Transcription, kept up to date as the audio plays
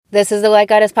This is the Light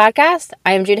Goddess Podcast.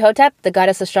 I am Jude Hotep, the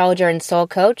goddess astrologer and soul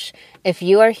coach. If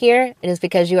you are here, it is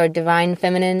because you are divine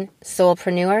feminine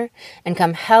soulpreneur, and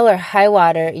come hell or high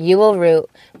water, you will root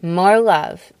more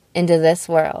love into this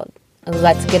world.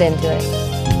 Let's get into it.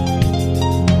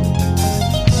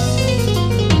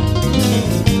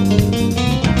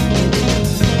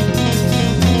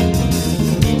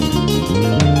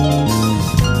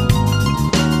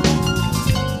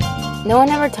 No one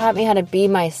ever taught me how to be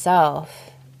myself.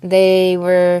 They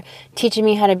were teaching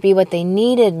me how to be what they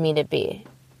needed me to be,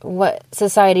 what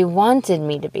society wanted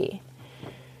me to be.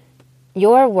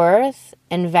 Your worth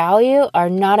and value are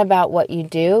not about what you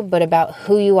do, but about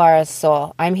who you are as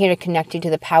soul. I'm here to connect you to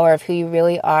the power of who you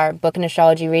really are. Book an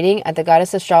astrology reading at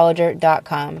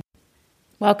thegoddessastrologer.com.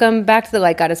 Welcome back to the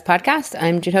Light Goddess Podcast.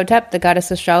 I'm Jude Hotep, the goddess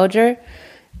astrologer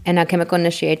and alchemical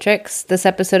initiatrix. This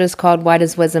episode is called Why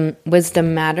Does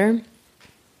Wisdom Matter?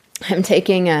 I'm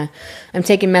taking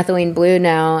methylene blue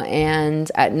now,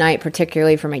 and at night,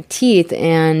 particularly for my teeth,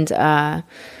 and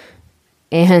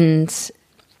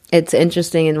it's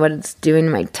interesting in what it's doing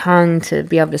to my tongue to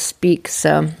be able to speak.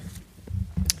 So,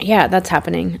 yeah, that's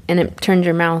happening, and it turns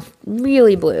your mouth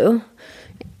really blue,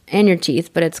 and your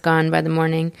teeth, but it's gone by the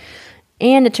morning,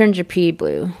 and it turns your pee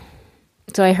blue.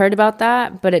 So I heard about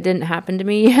that, but it didn't happen to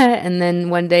me yet. And then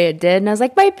one day it did, and I was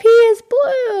like, my pee is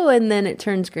blue. And then it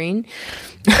turns green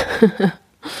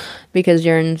because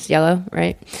urine's yellow,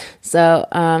 right? So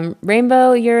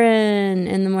rainbow urine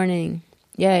in the morning.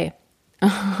 Yay.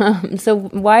 So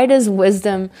why does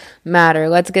wisdom matter?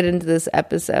 Let's get into this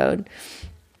episode.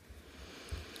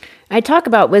 I talk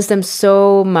about wisdom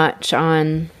so much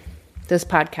on this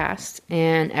podcast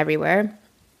and everywhere.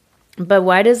 But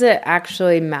why does it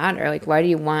actually matter? Like, why do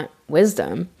you want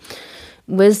wisdom?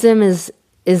 Wisdom is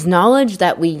knowledge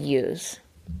that we use.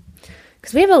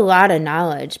 Because we have a lot of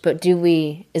knowledge, but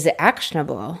is it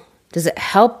actionable? Does it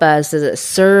help us? Does it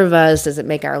serve us? Does it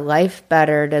make our life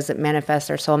better? Does it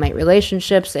manifest our soulmate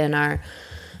relationships and our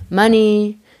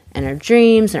money and our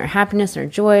dreams and our happiness and our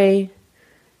joy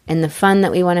and the fun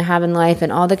that we want to have in life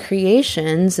and all the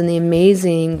creations and the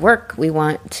amazing work we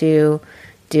want to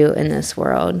do in this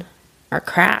world? Our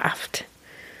craft.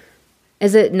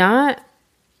 It is not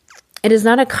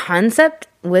a concept.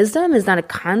 Wisdom is not a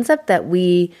concept that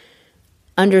we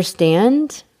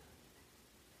understand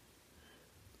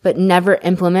but never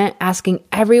implement, asking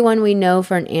everyone we know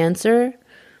for an answer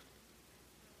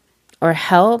or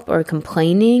help or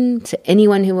complaining to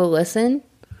anyone who will listen.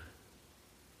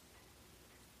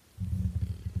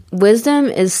 Wisdom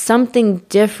is something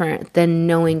different than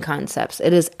knowing concepts.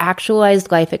 It is actualized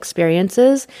life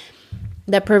experiences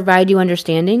that provide you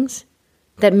understandings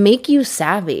that make you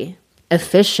savvy,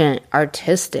 efficient,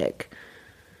 artistic,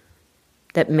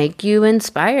 that make you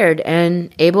inspired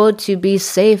and able to be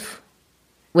safe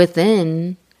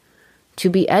within, to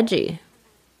be edgy,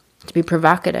 to be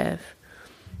provocative.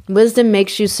 Wisdom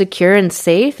makes you secure and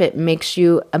safe. It makes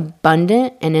you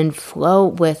abundant and in flow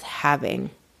with having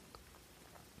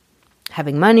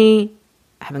money,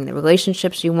 having the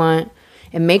relationships you want.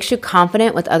 It makes you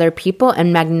confident with other people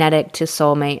and magnetic to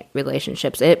soulmate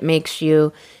relationships. It makes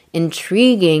you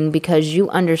intriguing because you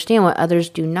understand what others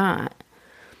do not.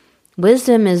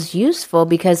 Wisdom is useful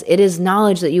because it is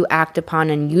knowledge that you act upon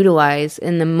and utilize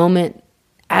in the moment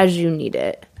as you need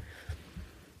it.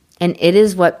 And it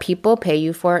is what people pay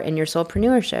you for in your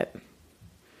soulpreneurship.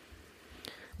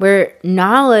 Where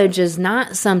knowledge is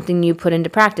not something you put into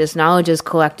practice. Knowledge is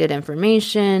collected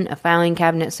information, a filing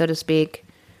cabinet, so to speak.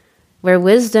 Where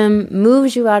wisdom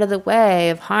moves you out of the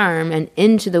way of harm and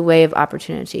into the way of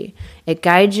opportunity. It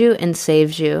guides you and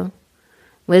saves you.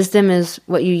 Wisdom is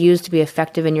what you use to be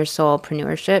effective in your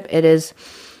soulpreneurship. It is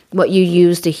what you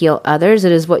use to heal others.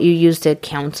 It is what you use to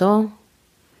counsel,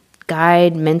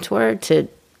 guide, mentor, to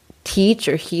teach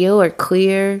or heal or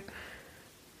clear,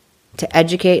 to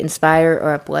educate, inspire,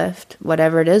 or uplift,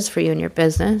 whatever it is for you in your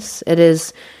business. It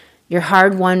is your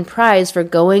hard-won prize for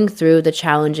going through the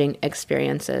challenging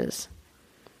experiences.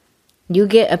 You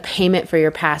get a payment for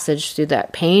your passage through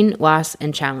that pain, loss,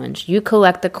 and challenge. You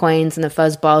collect the coins and the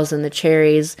fuzzballs and the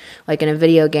cherries like in a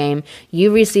video game.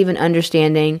 You receive an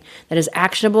understanding that is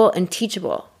actionable and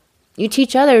teachable. You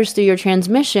teach others through your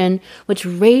transmission, which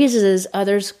raises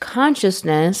others'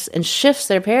 consciousness and shifts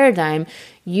their paradigm.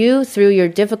 You, through your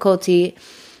difficulty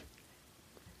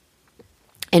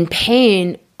and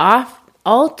pain,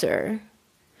 alter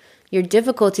your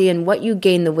difficulty and what you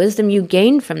gain, the wisdom you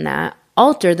gain from that,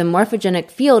 alter the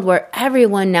morphogenic field where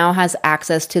everyone now has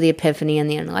access to the epiphany and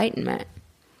the enlightenment.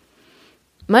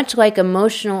 Much like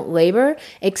emotional labor,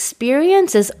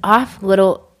 experience is oft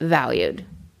little valued.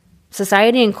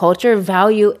 Society and culture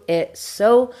value it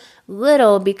so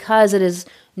little because it is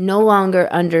no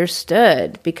longer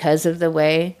understood because of the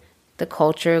way the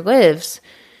culture lives.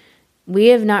 We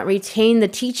have not retained the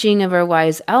teaching of our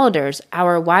wise elders,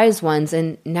 our wise ones,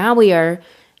 and now we are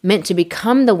meant to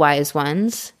become the wise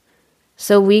ones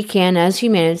so we can, as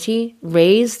humanity,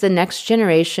 raise the next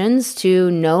generations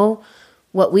to know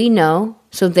what we know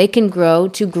so they can grow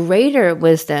to greater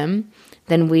wisdom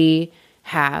than we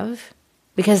have.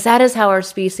 Because that is how our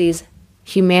species,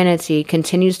 humanity,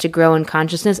 continues to grow in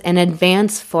consciousness and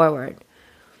advance forward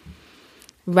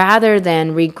rather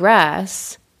than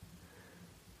regress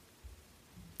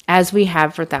as we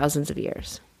have for thousands of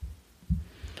years.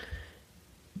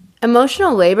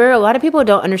 Emotional labor, a lot of people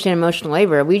don't understand emotional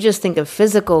labor. We just think of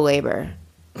physical labor.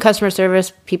 Customer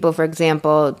service people, for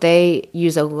example, they do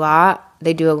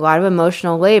a lot of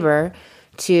emotional labor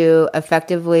to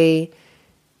effectively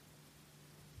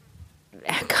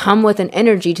come with an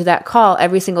energy to that call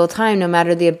every single time, no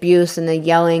matter the abuse and the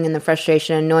yelling and the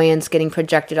frustration and annoyance getting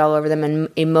projected all over them and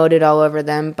emoted all over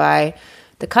them by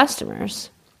the customers.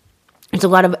 It's a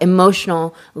lot of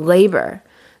emotional labor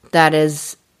that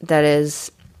is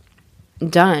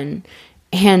done,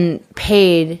 and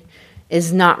paid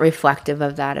is not reflective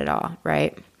of that at all,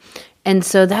 right? And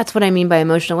so that's what I mean by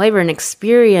emotional labor. And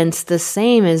experience, the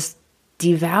same, is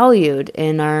devalued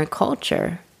in our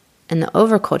culture and the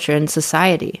overculture in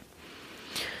society.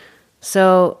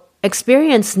 So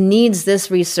experience needs this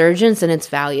resurgence in its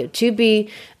value. To be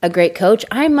a great coach,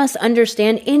 I must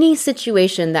understand any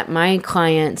situation that my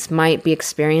clients might be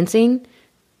experiencing.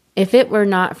 If it were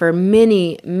not for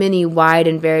many, many wide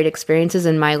and varied experiences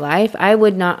in my life, I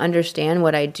would not understand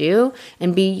what I do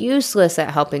and be useless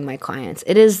at helping my clients.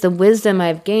 It is the wisdom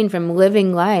I've gained from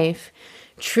living life,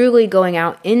 truly going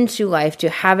out into life to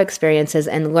have experiences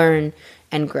and learn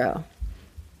and grow.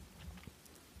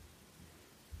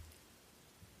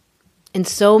 And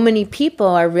so many people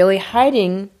are really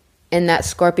hiding in that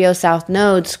Scorpio South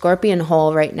Node, Scorpion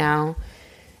hole right now,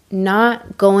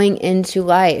 not going into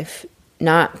life,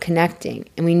 not connecting.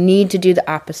 And we need to do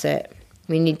the opposite.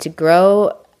 We need to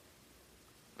grow.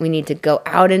 We need to go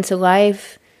out into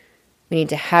life. We need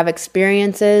to have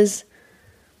experiences.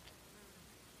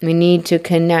 We need to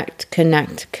connect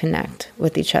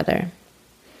with each other.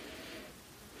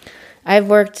 I've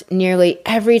worked nearly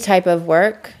every type of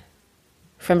work,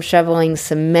 from shoveling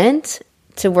cement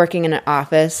to working in an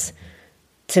office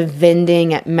to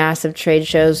vending at massive trade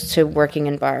shows to working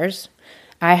in bars.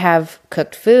 I have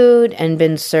cooked food and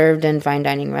been served in fine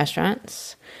dining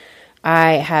restaurants.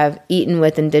 I have eaten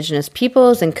with indigenous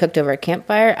peoples and cooked over a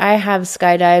campfire. I have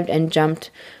skydived and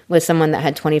jumped with someone that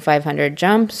had 2,500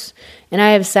 jumps. And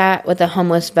I have sat with a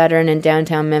homeless veteran in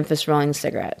downtown Memphis rolling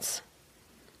cigarettes.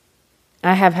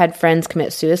 I have had friends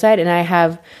commit suicide, and I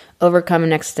have overcome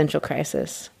an existential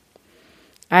crisis.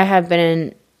 I have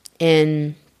been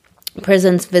in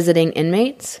prisons visiting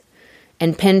inmates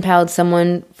and pen palled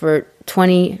someone for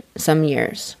 20-some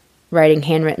years, writing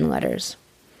handwritten letters.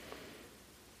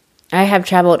 I have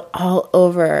traveled all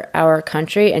over our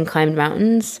country and climbed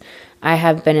mountains. I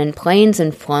have been in planes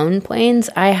and flown planes.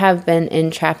 I have been in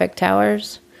traffic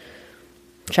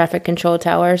control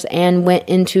towers, and went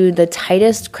into the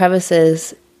tightest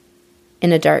crevices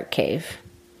in a dark cave.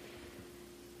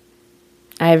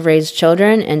 I have raised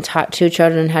children and taught 2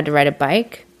 children how to ride a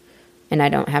bike, and I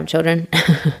don't have children.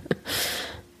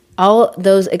 All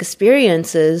those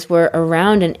experiences were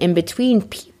around and in between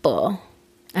people.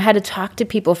 I had to talk to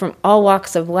people from all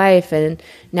walks of life and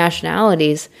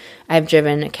nationalities. I've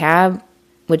driven a cab,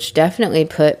 which definitely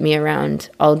put me around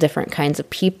all different kinds of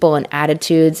people and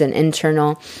attitudes and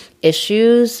internal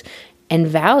issues and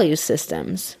value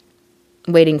systems.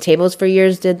 Waiting tables for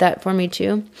years did that for me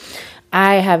too.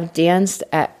 I have danced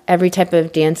at every type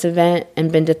of dance event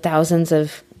and been to thousands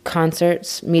of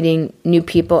concerts, meeting new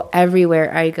people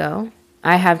everywhere I go.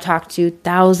 I have talked to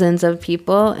thousands of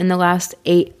people in the last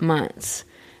 8 months.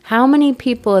 How many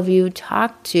people have you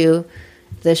talked to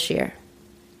this year?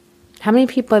 How many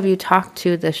people have you talked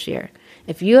to this year?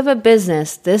 If you have a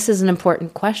business, this is an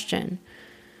important question.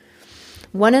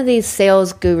 One of these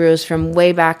sales gurus from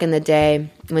way back in the day,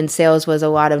 when sales was a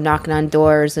lot of knocking on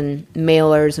doors and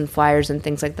mailers and flyers and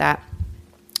things like that,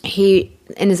 he,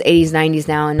 in his 80s, 90s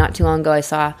now, and not too long ago I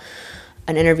saw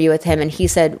an interview with him, and he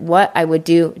said, what I would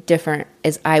do different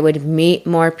is I would meet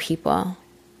more people.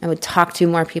 I would talk to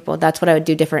more people. That's what I would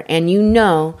do different. And you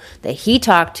know that he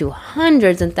talked to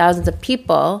hundreds and thousands of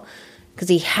people because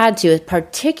he had to,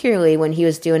 particularly when he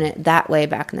was doing it that way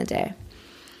back in the day.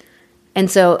 And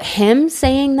so him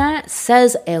saying that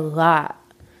says a lot.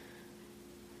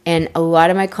 And a lot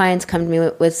of my clients come to me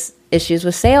with issues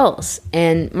with sales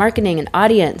and marketing and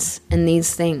audience and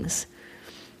these things.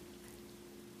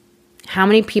 How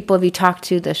many people have you talked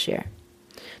to this year?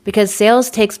 Because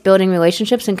sales takes building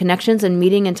relationships and connections and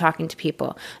meeting and talking to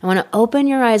people. I want to open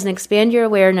your eyes and expand your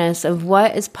awareness of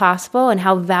what is possible and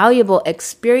how valuable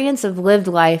experience of lived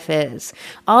life is.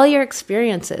 All your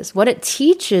experiences, what it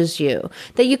teaches you,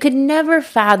 that you could never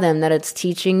fathom that it's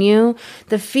teaching you,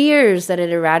 the fears that it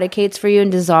eradicates for you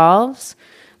and dissolves,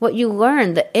 what you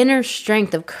learn, the inner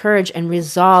strength of courage and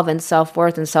resolve and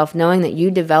self-worth and self-knowing that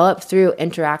you develop through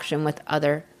interaction with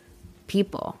other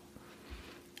people.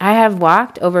 I have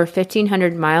walked over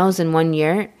 1,500 miles in 1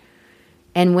 year.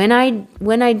 And when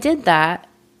I did that,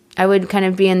 I would kind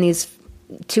of be in these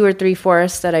 2 or 3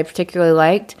 forests that I particularly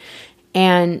liked.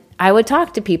 And I would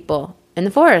talk to people in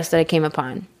the forest that I came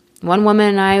upon. One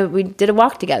woman and we did a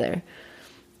walk together.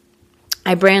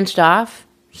 I branched off.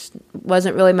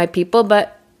 Wasn't really my people,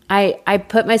 but I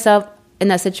put myself in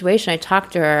that situation. I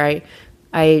talked to her.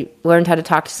 I learned how to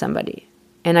talk to somebody.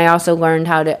 And I also learned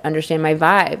how to understand my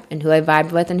vibe and who I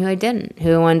vibed with and who I didn't,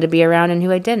 who I wanted to be around and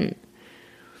who I didn't.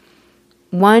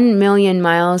 1 million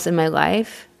miles in my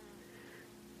life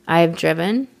I have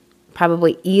driven,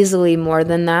 probably easily more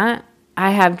than that.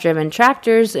 I have driven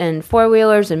tractors and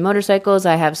four-wheelers and motorcycles.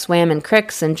 I have swam in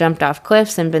creeks and jumped off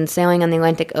cliffs and been sailing on the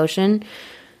Atlantic Ocean.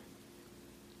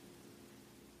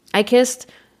 I kissed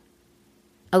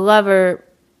a lover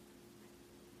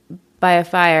by a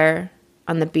fire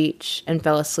on the beach and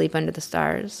fell asleep under the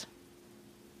stars.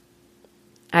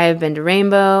 I have been to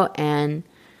Rainbow and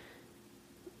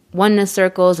oneness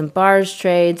circles and bars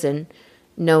trades, and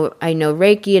I know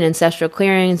Reiki and ancestral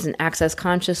clearings and access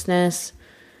consciousness.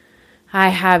 I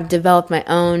have developed my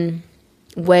own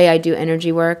way I do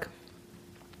energy work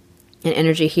and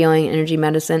energy healing, energy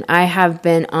medicine. I have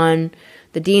been on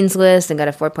the dean's list and got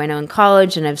a 4.0 in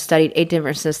college, and I've studied 8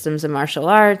 different systems of martial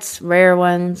arts, rare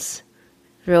ones.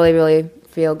 Really, really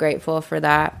feel grateful for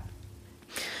that.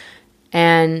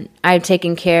 And I've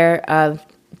taken care of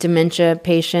dementia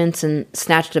patients and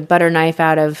snatched a butter knife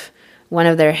out of one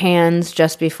of their hands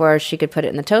just before she could put it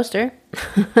in the toaster,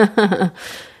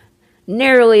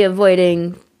 narrowly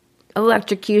avoiding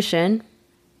electrocution.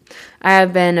 I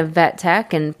have been a vet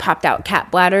tech and popped out cat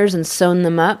bladders and sewn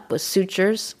them up with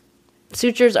sutures.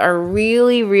 Sutures are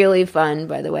really, really fun,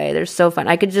 by the way. They're so fun.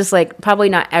 I could just probably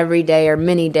not every day or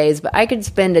many days, but I could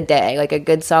spend a day, a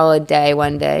good solid day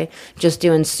one day, just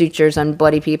doing sutures on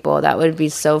bloody people. That would be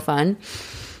so fun.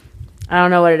 I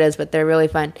don't know what it is, but they're really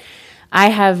fun. I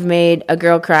have made a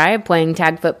girl cry playing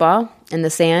tag football in the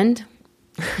sand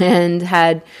and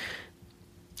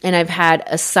I've had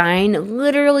a sign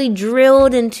literally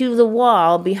drilled into the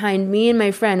wall behind me and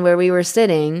my friend where we were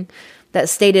sitting that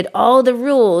stated all the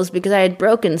rules because I had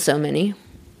broken so many.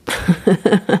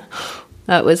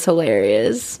 That was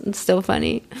hilarious. It's still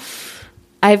funny.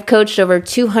 I've coached over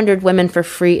 200 women for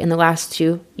free in the last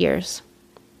 2 years.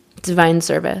 Divine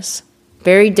service.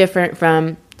 Very different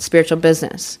from spiritual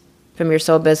business, from your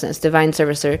soul business. Divine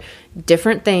service are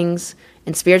different things,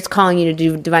 and Spirit's calling you to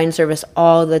do divine service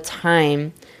all the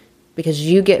time because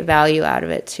you get value out of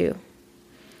it too.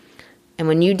 And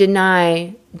when you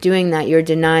deny doing that, you're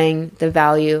denying the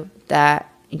value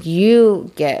that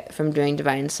you get from doing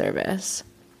divine service.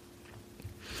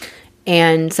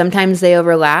 And sometimes they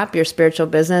overlap, your spiritual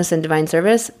business and divine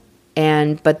service,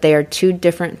 but they are 2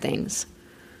 different things.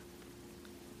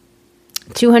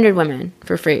 200 women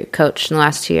for free coached in the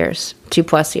last 2 years,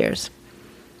 2+ years.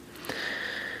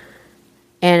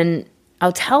 And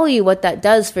I'll tell you what that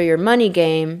does for your money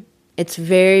game. It's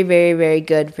very, very, very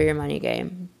good for your money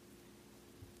game.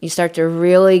 You start to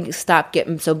really stop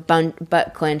getting so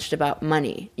butt clenched about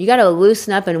money. You got to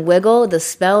loosen up and wiggle the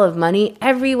spell of money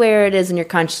everywhere it is in your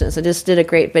consciousness. I just did a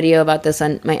great video about this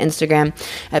on my Instagram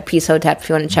at Peace Hotep if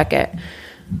you want to check it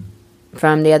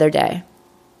from the other day.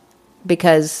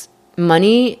 Because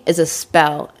money is a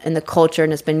spell in the culture,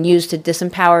 and it's been used to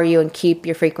disempower you and keep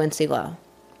your frequency low.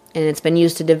 And it's been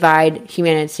used to divide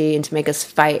humanity and to make us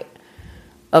fight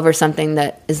over something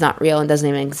that is not real and doesn't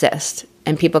even exist.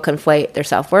 And people conflate their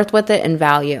self-worth with it and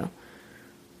value.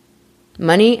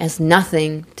 Money has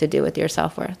nothing to do with your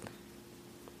self-worth.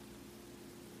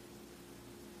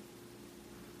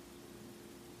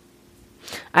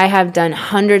 I have done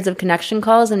hundreds of connection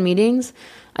calls and meetings.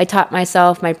 I taught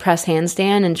myself my press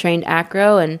handstand and trained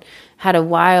acro and had a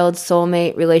wild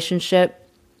soulmate relationship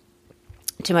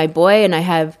to my boy, and I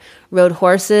have rode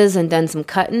horses and done some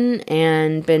cutting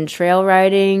and been trail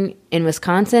riding in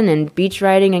Wisconsin and beach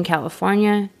riding in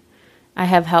California. I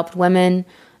have helped women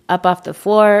up off the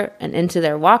floor and into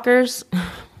their walkers.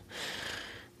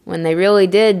 when they really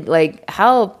did, like,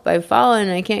 help, I've fallen,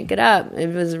 I can't get up.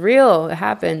 It was real. It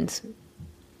happened.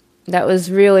 That was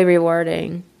really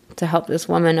rewarding, to help this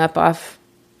woman up off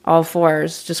all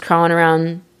fours, just crawling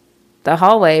around the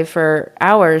hallway for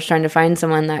hours trying to find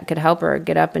someone that could help her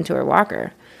get up into her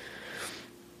walker.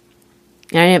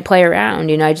 And I didn't play around,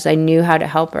 I knew how to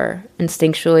help her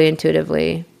instinctually,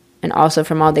 intuitively. And also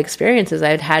from all the experiences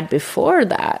I'd had before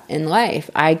that in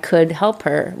life, I could help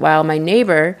her, while my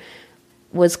neighbor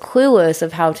was clueless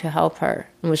of how to help her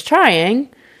and was trying.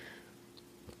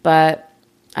 But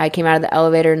I came out of the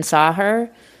elevator and saw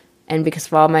her. And because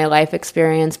of all my life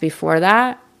experience before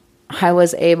that, I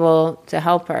was able to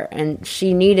help her. And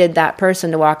she needed that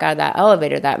person to walk out of that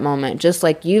elevator that moment. Just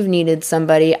like you've needed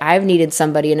somebody, I've needed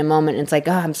somebody in a moment. And it's like,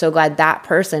 oh, I'm so glad that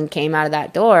person came out of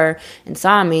that door and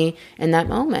saw me in that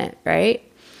moment, right?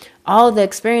 All the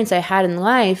experience I had in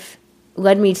life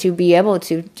led me to be able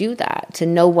to do that, to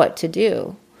know what to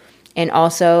do. And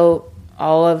also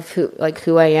all of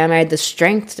who I am, I had the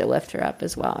strength to lift her up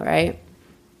as well, right?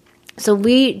 So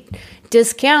we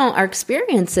discount our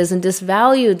experiences and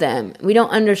disvalue them. We don't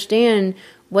understand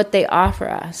what they offer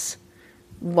us,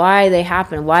 why they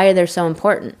happen, why they're so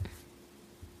important.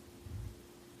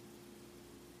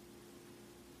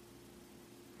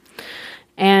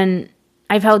 And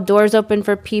I've held doors open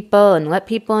for people and let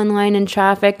people in line in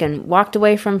traffic and walked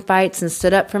away from fights and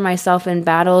stood up for myself in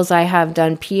battles. I have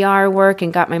done PR work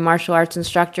and got my martial arts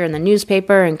instructor in the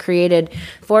newspaper and created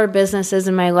 4 businesses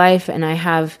in my life. And I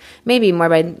have maybe more,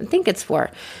 but I think it's 4.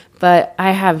 But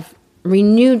I have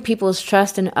renewed people's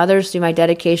trust in others through my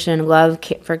dedication and love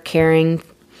for caring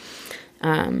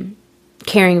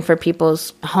for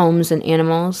people's homes and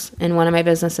animals in one of my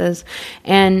businesses.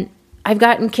 And I've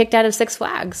gotten kicked out of Six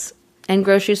Flags and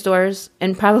grocery stores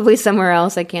and probably somewhere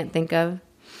else I can't think of.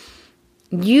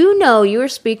 You are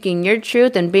speaking your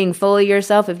truth and being fully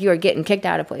yourself if you are getting kicked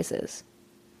out of places.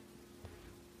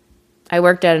 I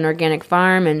worked at an organic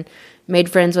farm and made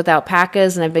friends with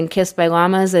alpacas, and I've been kissed by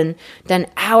llamas and done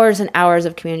hours and hours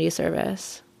of community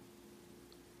service.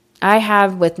 I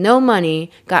have, with no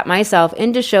money, got myself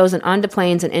into shows and onto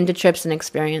planes and into trips and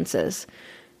experiences.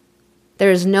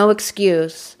 There is no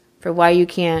excuse for why you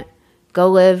can't go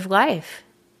live life.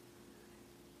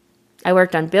 I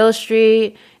worked on Beale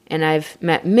Street, and I've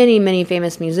met many, many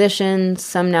famous musicians,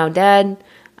 some now dead.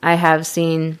 I have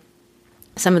seen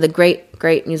some of the great,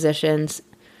 great musicians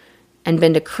and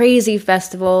been to crazy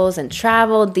festivals and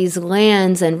traveled these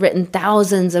lands and written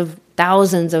thousands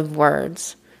of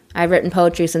words. I've written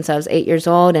poetry since I was 8 years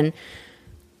old and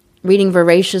reading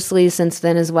voraciously since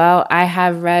then as well. I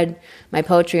have read my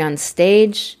poetry on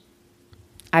stage.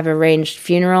 I've arranged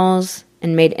funerals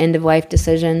and made end-of-life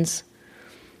decisions.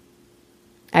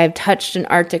 I have touched an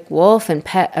Arctic wolf and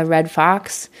pet a red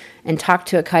fox and talked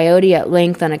to a coyote at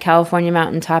length on a California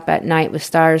mountaintop at night with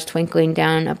stars twinkling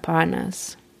down upon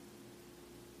us.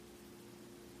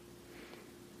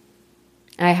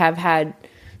 I have had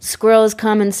squirrels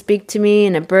come and speak to me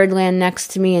and a bird land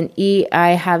next to me and eat.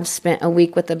 I have spent a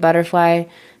week with a butterfly,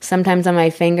 sometimes on my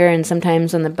finger and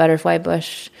sometimes on the butterfly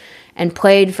bush, and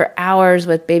played for hours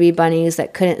with baby bunnies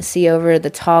that couldn't see over the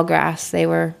tall grass. They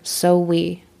were so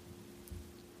wee.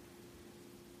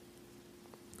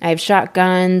 I've shot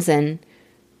guns and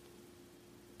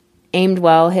aimed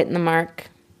well, hitting the mark,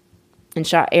 and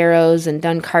shot arrows and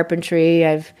done carpentry.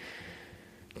 I've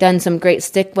done some great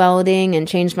stick welding and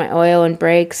changed my oil and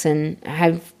brakes, and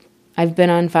I've been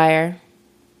on fire.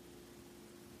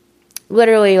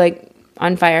 Literally, like,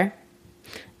 on fire.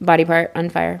 Body part on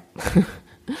fire.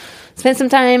 Spent some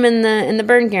time in the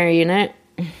burn care unit.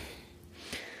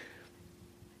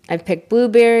 I've picked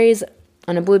blueberries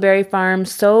on a blueberry farm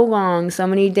so long, so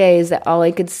many days, that all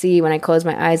I could see when I closed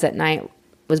my eyes at night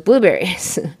was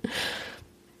blueberries.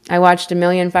 I watched a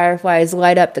million fireflies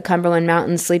light up the Cumberland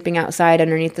Mountains, sleeping outside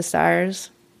underneath the stars.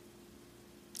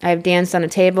 I have danced on a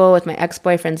table with my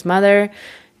ex-boyfriend's mother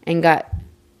and got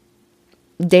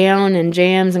down in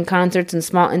jams and concerts and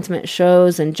small intimate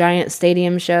shows and giant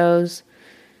stadium shows.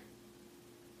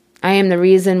 I am the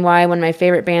reason why when my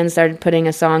favorite bands started putting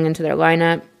a song into their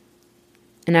lineup,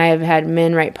 and I have had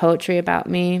men write poetry about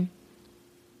me.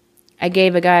 I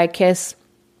gave a guy a kiss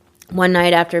one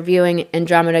night after viewing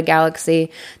Andromeda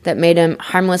Galaxy that made him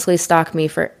harmlessly stalk me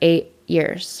for 8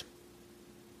 years.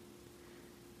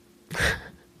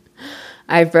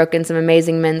 I've broken some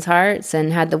amazing men's hearts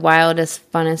and had the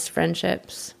wildest, funnest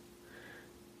friendships.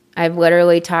 I've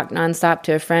literally talked nonstop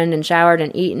to a friend and showered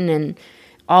and eaten and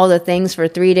all the things for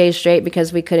 3 days straight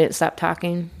because we couldn't stop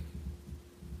talking.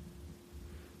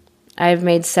 I've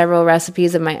made several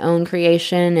recipes of my own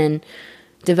creation and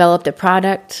developed a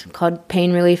product called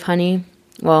Pain Relief Honey,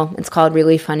 Well, it's called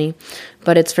Relief Honey,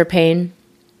 but it's for pain.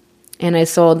 And I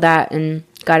sold that and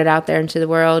got it out there into the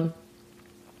world,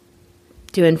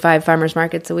 doing 5 farmers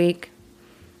markets a week.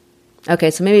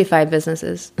 Okay, so maybe 5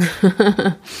 businesses.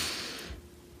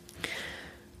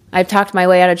 I've talked my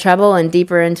way out of trouble and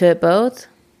deeper into it both.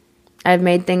 I've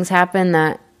made things happen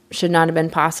that should not have been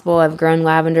possible. I've grown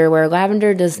lavender where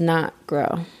lavender does not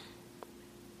grow.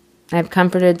 I've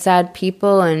comforted sad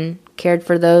people and cared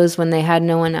for those when they had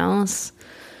no one else.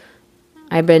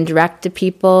 I've been direct to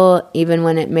people even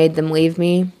when it made them leave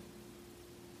me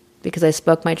because I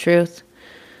spoke my truth.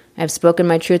 I've spoken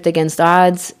my truth against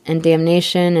odds and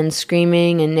damnation and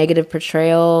screaming and negative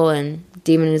portrayal and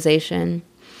demonization.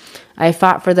 I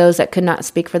fought for those that could not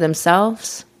speak for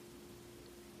themselves.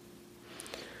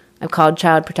 I've called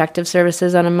Child Protective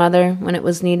Services on a mother when it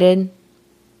was needed,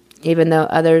 even though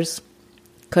others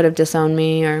could have disowned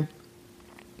me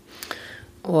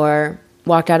or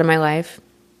walked out of my life.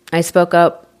 I spoke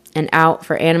up and out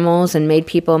for animals and made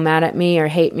people mad at me or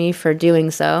hate me for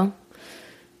doing so.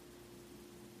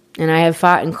 And I have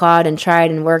fought and clawed and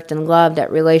tried and worked and loved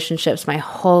at relationships my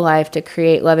whole life to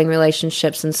create loving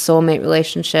relationships and soulmate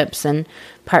relationships and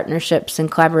partnerships and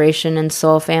collaboration and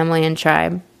soul family and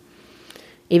tribe.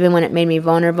 Even when it made me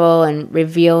vulnerable and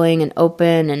revealing and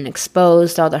open and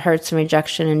exposed all the hurts and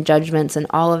rejection and judgments and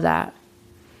all of that.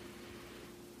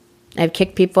 I've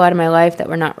kicked people out of my life that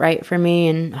were not right for me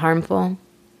and harmful.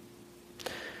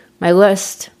 My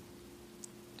list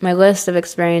of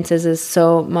experiences is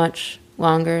so much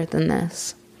longer than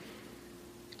this.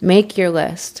 Make your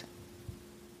list.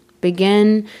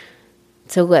 Begin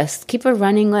to list. Keep a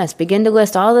running list. Begin to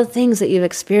list all the things that you've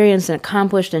experienced and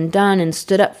accomplished and done and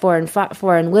stood up for and fought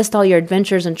for, and list all your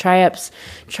adventures and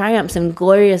triumphs and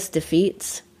glorious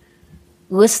defeats.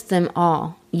 List them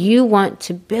all. You want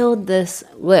to build this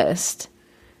list.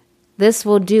 This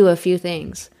will do a few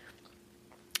things.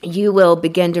 You will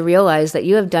begin to realize that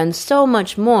you have done so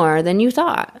much more than you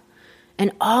thought.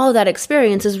 And all that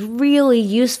experience is really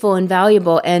useful and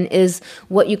valuable and is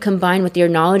what you combine with your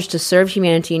knowledge to serve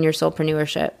humanity in your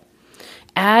soulpreneurship.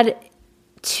 Add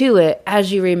to it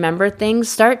as you remember things.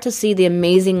 Start to see the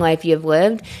amazing life you have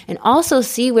lived and also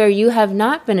see where you have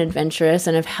not been adventurous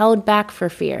and have held back for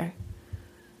fear.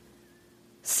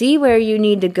 See where you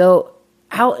need to go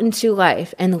out into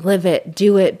life and live it,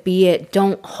 do it, be it.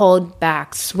 Don't hold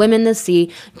back. Swim in the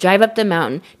sea, drive up the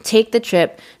mountain, take the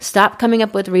trip, stop coming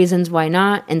up with reasons why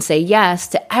not, and say yes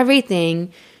to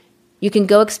everything you can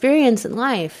go experience in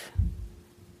life.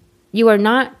 You are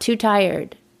not too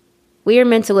tired. We are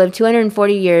meant to live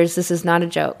 240 years. This is not a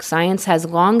joke. Science has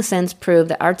long since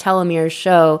proved that our telomeres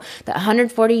show that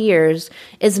 140 years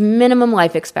is minimum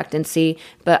life expectancy,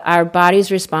 but our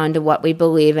bodies respond to what we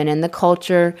believe. And in the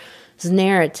culture's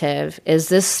narrative is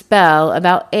this spell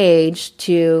about age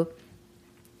to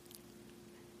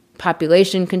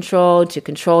population control, to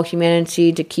control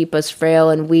humanity, to keep us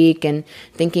frail and weak and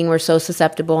thinking we're so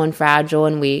susceptible and fragile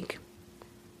and weak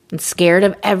and scared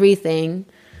of everything.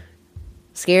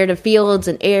 Scared of fields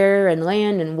and air and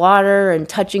land and water and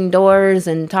touching doors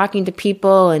and talking to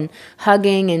people and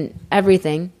hugging and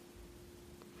everything.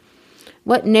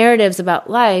 What narratives about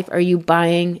life are you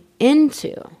buying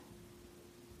into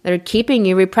that are keeping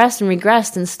you repressed and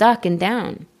regressed and stuck and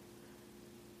down?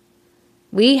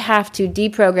 We have to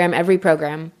deprogram every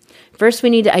program. First, we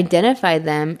need to identify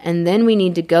them, and then we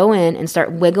need to go in and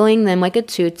start wiggling them like a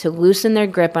tooth to loosen their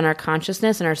grip on our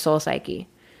consciousness and our soul psyche.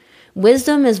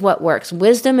 Wisdom is what works.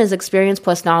 Wisdom is experience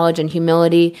plus knowledge and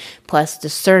humility plus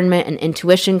discernment and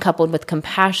intuition coupled with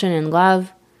compassion and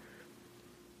love.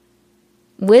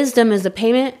 Wisdom is the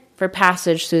payment for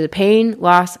passage through the pain,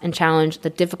 loss, and challenge, the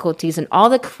difficulties, and all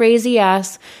the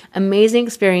crazy-ass, amazing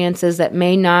experiences that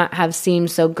may not have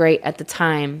seemed so great at the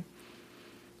time.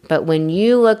 But when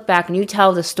you look back and you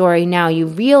tell the story now, you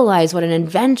realize what an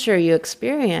adventure you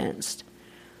experienced.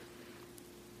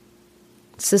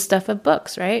 It's the stuff of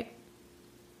books, right?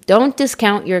 Don't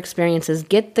discount your experiences.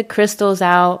 Get the crystals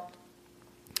out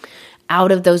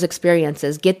of those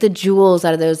experiences. Get the jewels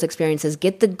out of those experiences.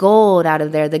 Get the gold out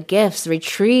of there, the gifts.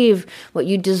 Retrieve what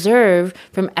you deserve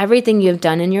from everything you've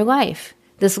done in your life.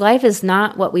 This life is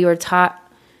not what we were taught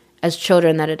as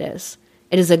children that it is.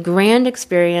 It is a grand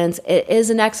experience. It is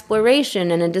an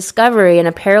exploration and a discovery and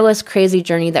a perilous, crazy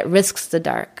journey that risks the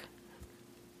dark.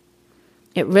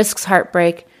 It risks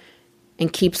heartbreak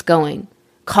and keeps going,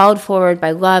 called forward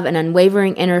by love and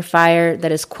unwavering inner fire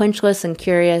that is quenchless and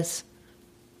curious.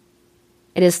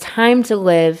 It is time to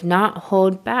live, not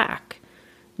hold back,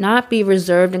 not be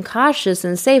reserved and cautious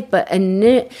and safe, but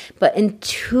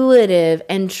intuitive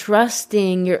and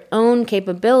trusting your own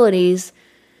capabilities,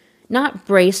 not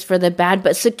braced for the bad,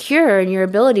 but secure in your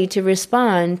ability to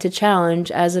respond to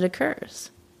challenge as it occurs,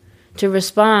 to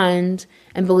respond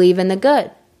and believe in the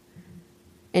good,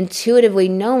 intuitively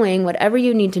knowing whatever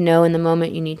you need to know in the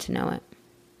moment you need to know it.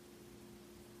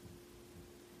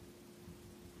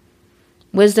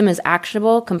 Wisdom is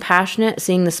actionable, compassionate,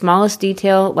 seeing the smallest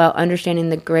detail while understanding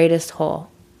the greatest whole.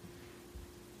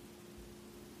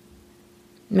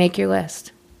 Make your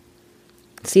list.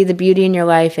 See the beauty in your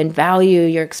life and value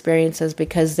your experiences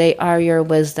because they are your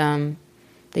wisdom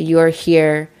that you are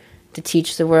here to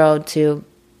teach the world, to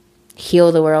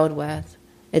heal the world with.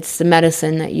 It's the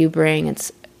medicine that you bring.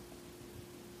 It's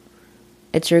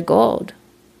your gold.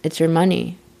 It's your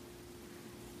money.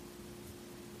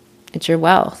 It's your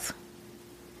wealth.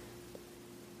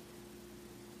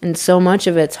 And so much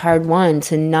of it's hard won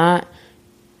to not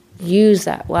use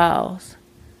that wealth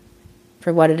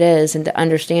for what it is and to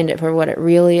understand it for what it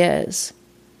really is.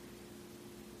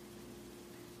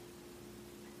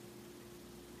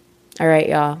 All right,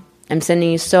 y'all. I'm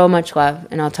sending you so much love,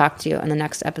 and I'll talk to you on the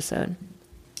next episode.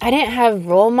 I didn't have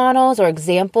role models or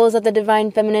examples of the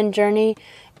divine feminine journey,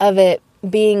 of it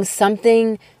being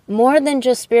something more than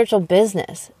just spiritual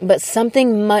business, but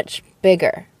something much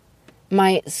bigger.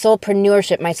 My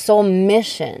soulpreneurship, my soul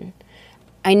mission.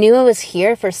 I knew I was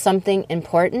here for something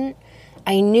important.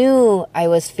 I knew I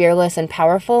was fearless and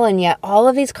powerful, and yet all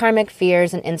of these karmic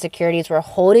fears and insecurities were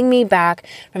holding me back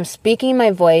from speaking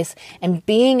my voice and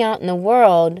being out in the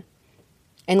world.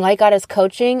 And like Goddess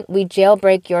Coaching, we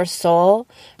jailbreak your soul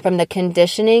from the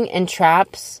conditioning and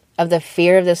traps of the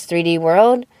fear of this 3D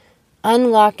world,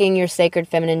 unlocking your sacred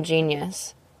feminine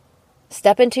genius.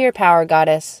 Step into your power,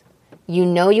 Goddess. You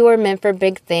know you are meant for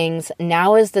big things.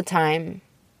 Now is the time.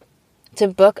 To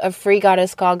book a free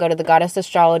goddess call, go to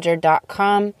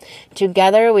thegoddessastrologer.com.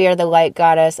 Together, we are the Light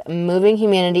Goddess, moving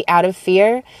humanity out of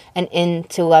fear and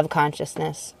into love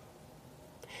consciousness.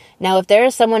 Now, if there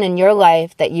is someone in your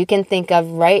life that you can think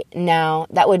of right now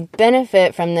that would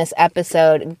benefit from this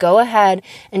episode, go ahead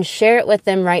and share it with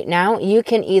them right now. You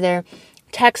can either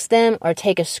text them or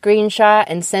take a screenshot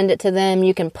and send it to them.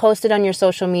 You can post it on your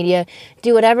social media.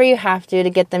 Do whatever you have to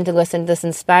get them to listen to this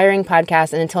inspiring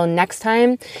podcast. And until next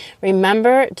time,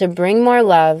 remember to bring more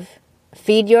love,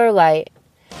 feed your light,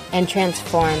 and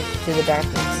transform through the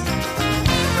darkness.